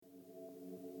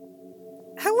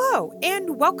Hello,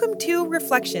 and welcome to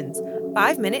Reflections,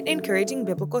 5-minute encouraging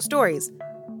biblical stories.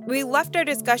 We left our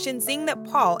discussion seeing that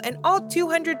Paul and all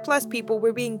 200 plus people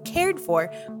were being cared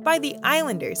for by the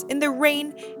islanders in the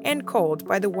rain and cold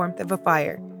by the warmth of a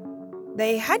fire.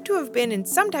 They had to have been in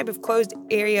some type of closed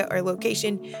area or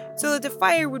location so that the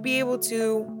fire would be able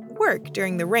to work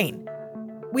during the rain.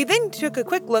 We then took a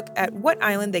quick look at what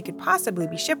island they could possibly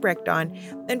be shipwrecked on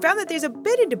and found that there's a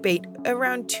bit of debate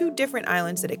around 2 different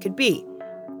islands that it could be.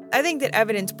 I think that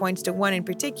evidence points to one in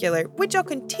particular, which I'll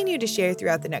continue to share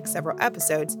throughout the next several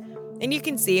episodes, and you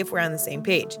can see if we're on the same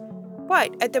page.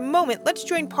 But at the moment, let's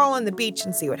join Paul on the beach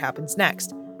and see what happens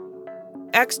next.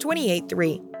 Acts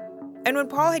 28:3. And when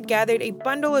Paul had gathered a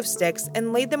bundle of sticks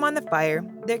and laid them on the fire,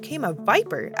 there came a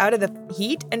viper out of the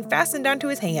heat and fastened onto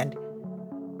his hand.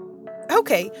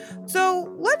 Okay,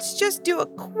 so let's just do a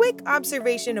quick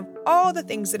observation of all the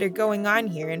things that are going on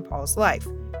here in Paul's life.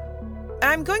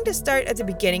 I'm going to start at the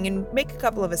beginning and make a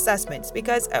couple of assessments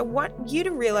because I want you to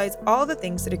realize all the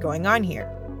things that are going on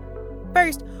here.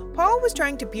 First, Paul was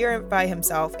trying to purify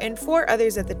himself and 4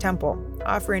 others at the temple,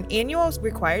 offer an annual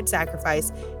required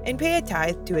sacrifice, and pay a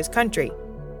tithe to his country.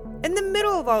 In the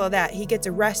middle of all of that, he gets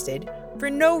arrested for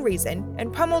no reason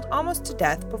and pummeled almost to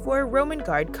death before a Roman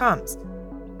guard comes.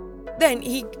 Then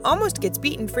he almost gets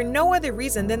beaten for no other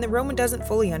reason than the Roman doesn't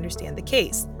fully understand the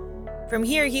case. From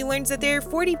here, he learns that there are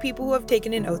 40 people who have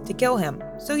taken an oath to kill him,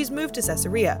 so he's moved to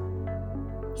Caesarea.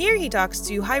 Here he talks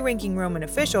to high-ranking Roman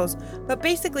officials, but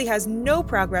basically has no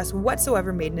progress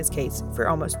whatsoever made in his case for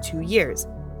almost 2 years.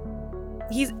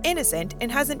 He's innocent and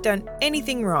hasn't done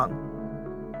anything wrong.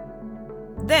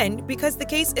 Then, because the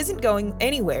case isn't going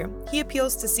anywhere, he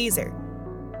appeals to Caesar.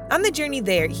 On the journey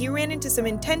there, he ran into some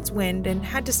intense wind and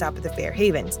had to stop at the Fair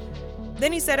Havens.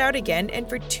 Then he set out again, and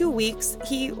for 2 weeks,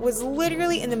 he was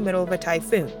literally in the middle of a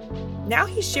typhoon. Now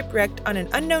he's shipwrecked on an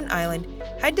unknown island,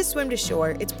 had to swim to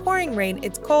shore, it's pouring rain,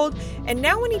 it's cold, and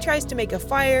now when he tries to make a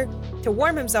fire to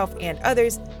warm himself and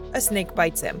others, a snake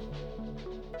bites him.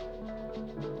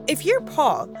 If you're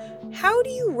Paul, how do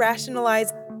you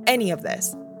rationalize any of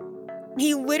this?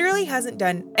 He literally hasn't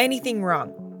done anything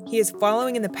wrong. He is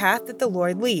following in the path that the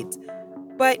Lord leads,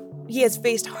 but he has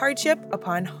faced hardship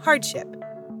upon hardship.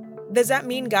 Does that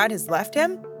mean God has left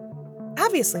him?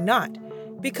 Obviously not,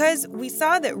 because we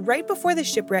saw that right before the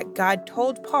shipwreck, God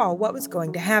told Paul what was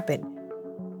going to happen.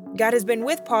 God has been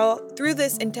with Paul through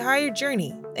this entire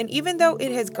journey, and even though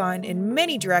it has gone in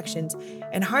many directions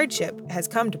and hardship has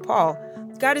come to Paul,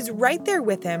 God is right there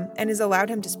with him and has allowed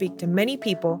him to speak to many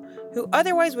people who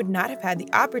otherwise would not have had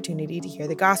the opportunity to hear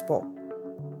the gospel.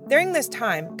 During this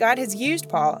time, God has used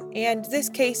Paul and this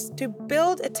case to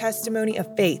build a testimony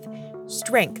of faith,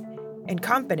 strength, and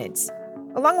confidence,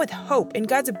 along with hope in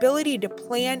God's ability to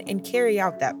plan and carry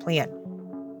out that plan.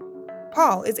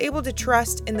 Paul is able to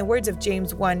trust in the words of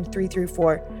James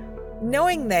 1:3-4,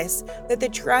 knowing this, that the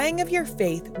trying of your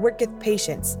faith worketh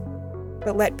patience.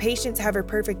 But let patience have her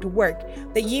perfect work,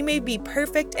 that ye may be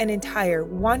perfect and entire,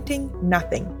 wanting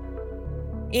nothing.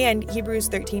 And Hebrews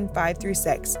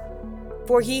 13:5-6,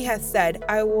 for he hath said,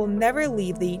 I will never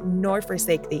leave thee nor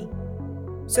forsake thee.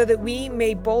 So that we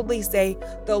may boldly say,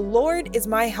 the Lord is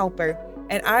my helper,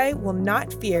 and I will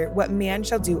not fear what man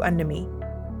shall do unto me.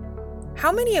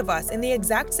 How many of us in the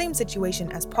exact same situation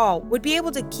as Paul would be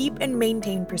able to keep and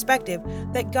maintain perspective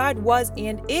that God was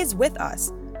and is with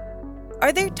us?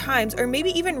 Are there times, or maybe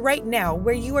even right now,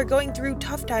 where you are going through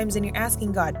tough times and you're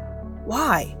asking God,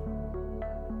 why?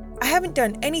 I haven't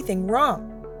done anything wrong.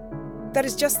 That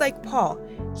is just like Paul.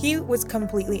 He was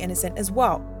completely innocent as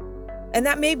well. And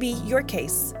that may be your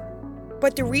case.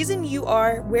 But the reason you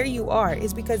are where you are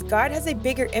is because God has a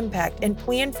bigger impact and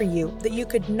plan for you that you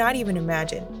could not even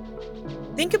imagine.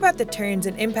 Think about the turns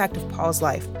and impact of Paul's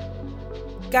life.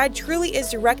 God truly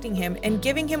is directing him and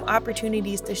giving him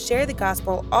opportunities to share the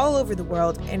gospel all over the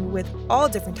world and with all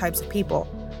different types of people,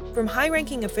 from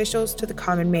high-ranking officials to the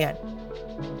common man.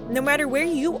 No matter where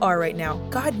you are right now,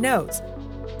 God knows.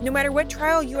 No matter what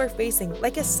trial you are facing,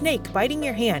 like a snake biting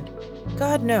your hand,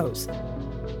 God knows.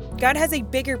 God has a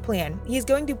bigger plan. He is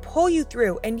going to pull you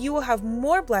through, and you will have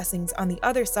more blessings on the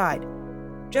other side.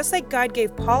 Just like God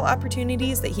gave Paul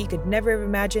opportunities that he could never have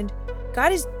imagined,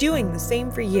 God is doing the same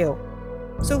for you.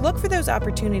 So look for those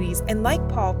opportunities and, like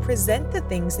Paul, present the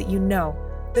things that you know,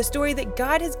 the story that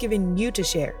God has given you to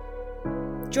share.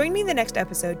 Join me in the next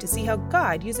episode to see how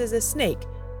God uses a snake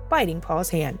biting Paul's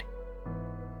hand.